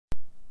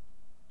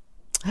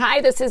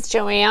Hi, this is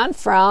Joanne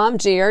from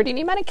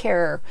Giardini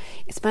Medicare.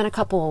 It's been a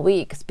couple of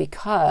weeks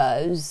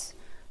because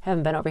I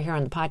haven't been over here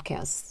on the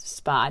podcast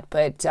spot,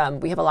 but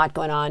we have a lot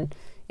going on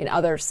in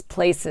other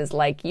places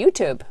like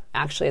YouTube.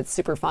 Actually, it's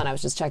super fun. I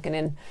was just checking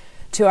in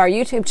to our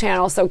YouTube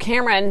channel. So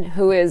Cameron,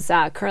 who is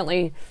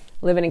currently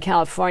living in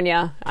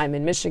California, I'm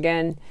in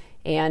Michigan,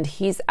 and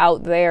he's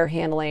out there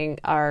handling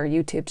our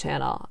YouTube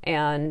channel.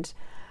 And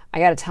I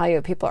got to tell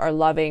you, people are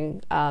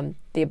loving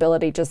the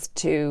ability just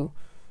to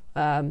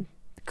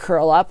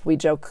curl up. We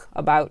joke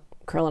about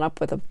curling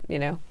up with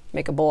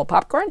make a bowl of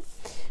popcorn,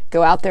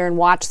 go out there and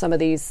watch some of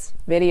these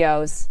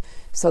videos.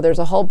 So there's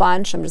a whole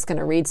bunch. I'm just going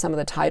to read some of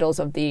the titles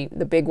of the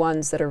big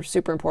ones that are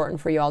super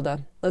important for you all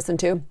to listen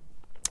to.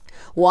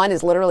 One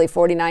is literally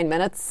 49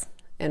 minutes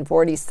and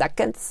 40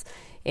 seconds.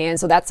 And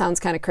so that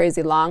sounds kind of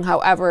crazy long.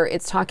 However,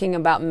 it's talking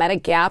about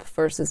Medigap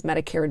versus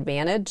Medicare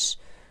Advantage.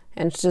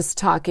 And it's just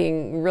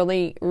talking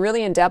really,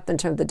 really in depth in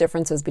terms of the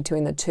differences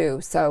between the two.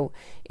 So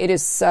it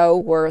is so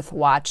worth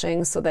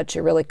watching so that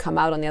you really come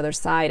out on the other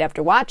side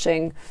after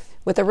watching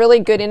with a really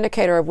good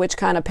indicator of which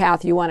kind of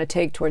path you want to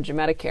take towards your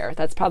Medicare.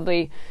 That's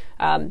probably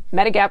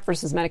Medigap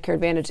versus Medicare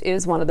Advantage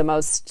is one of the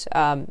most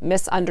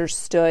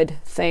misunderstood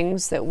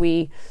things that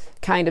we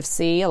kind of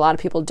see. A lot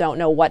of people don't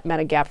know what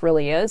Medigap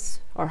really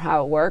is or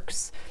how it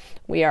works.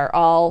 We are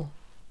all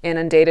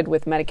inundated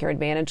with Medicare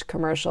Advantage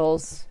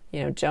commercials,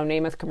 Joe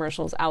Namath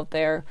commercials out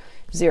there,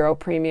 zero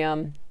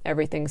premium,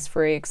 everything's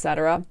free,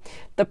 etc.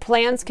 The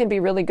plans can be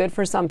really good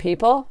for some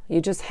people.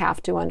 You just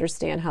have to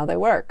understand how they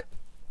work.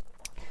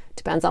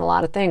 Depends on a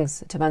lot of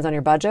things. It depends on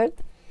your budget,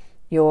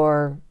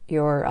 your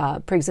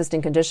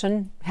pre-existing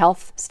condition,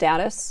 health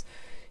status,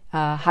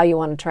 how you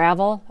want to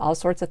travel, all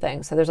sorts of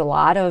things. So there's a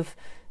lot of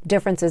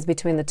differences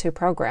between the two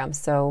programs.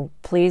 So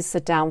please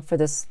sit down for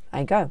this.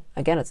 Again,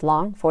 it's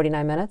long,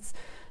 49 minutes.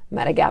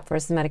 Medigap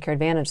versus Medicare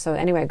Advantage. So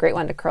anyway, a great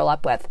one to curl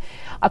up with.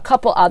 A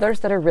couple others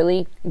that are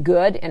really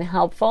good and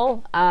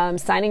helpful.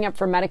 Signing up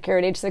for Medicare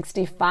at age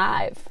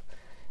 65.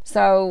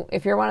 So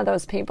if you're one of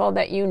those people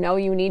that you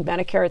need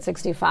Medicare at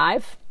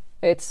 65,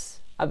 it's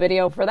a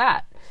video for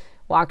that.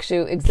 Walks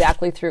you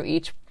exactly through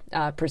each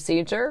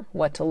procedure,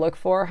 what to look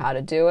for, how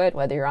to do it,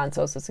 whether you're on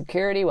Social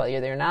Security, whether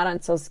you're not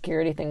on Social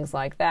Security, things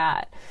like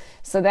that.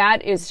 So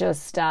that is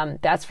just,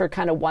 that's for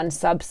kind of one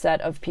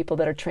subset of people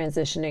that are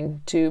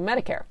transitioning to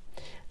Medicare.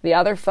 The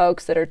other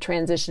folks that are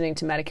transitioning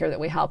to Medicare that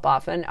we help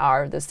often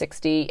are the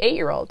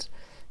 68-year-old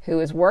who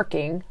is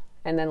working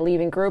and then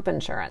leaving group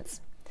insurance.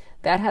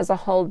 That has a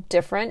whole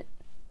different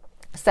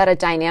set of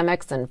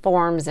dynamics and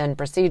forms and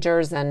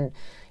procedures. And,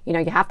 you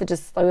have to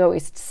just, I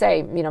always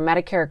say,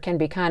 Medicare can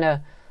be kind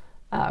of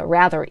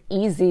rather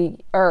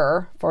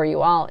easier for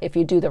you all if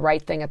you do the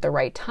right thing at the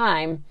right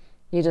time.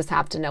 You just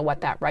have to know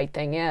what that right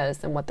thing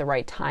is and what the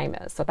right time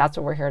is. So that's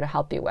what we're here to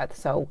help you with.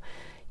 So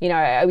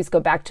I always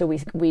go back to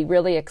we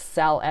really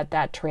excel at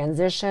that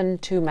transition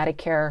to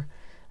Medicare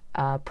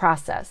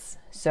process.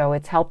 So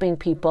it's helping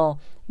people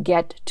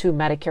get to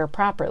Medicare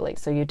properly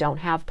so you don't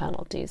have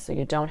penalties, so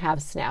you don't have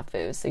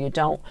snafus, so you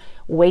don't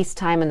waste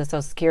time in the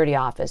Social Security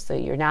office, so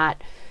you're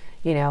not,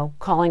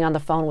 calling on the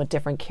phone with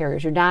different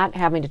carriers. You're not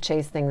having to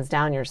chase things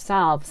down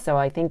yourself. So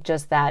I think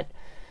just that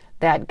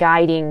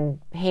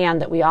guiding hand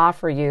that we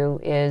offer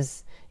you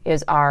is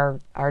our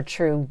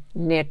true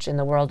niche in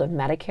the world of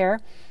Medicare.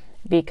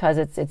 Because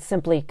it's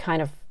simply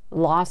kind of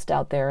lost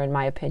out there, in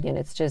my opinion.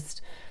 It's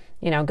just,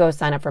 go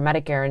sign up for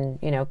Medicare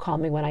and, call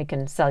me when I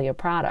can sell you a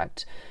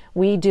product.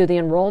 We do the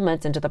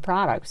enrollment into the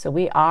product. So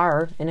we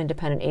are an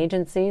independent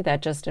agency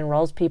that just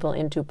enrolls people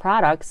into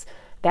products.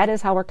 That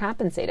is how we're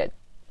compensated.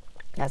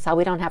 That's how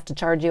we don't have to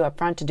charge you up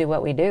front to do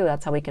what we do.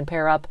 That's how we can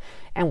pair up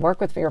and work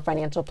with your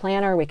financial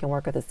planner. We can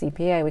work with a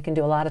CPA. We can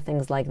do a lot of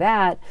things like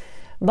that.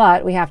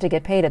 But we have to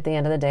get paid at the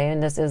end of the day.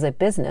 And this is a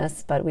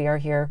business, but we are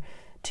here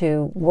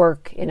to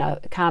work in a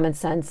common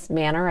sense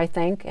manner, I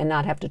think, and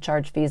not have to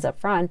charge fees up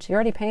front. You're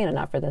already paying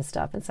enough for this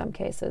stuff in some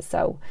cases.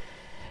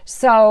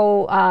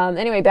 So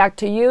anyway, back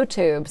to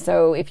YouTube.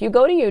 So if you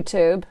go to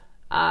YouTube,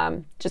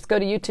 just go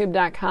to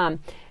youtube.com,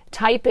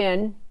 type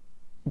in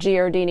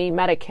Giardini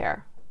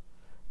Medicare,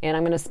 and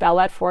I'm going to spell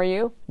that for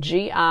you.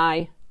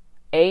 Giard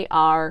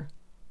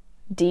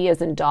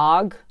as in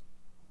dog,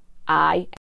 I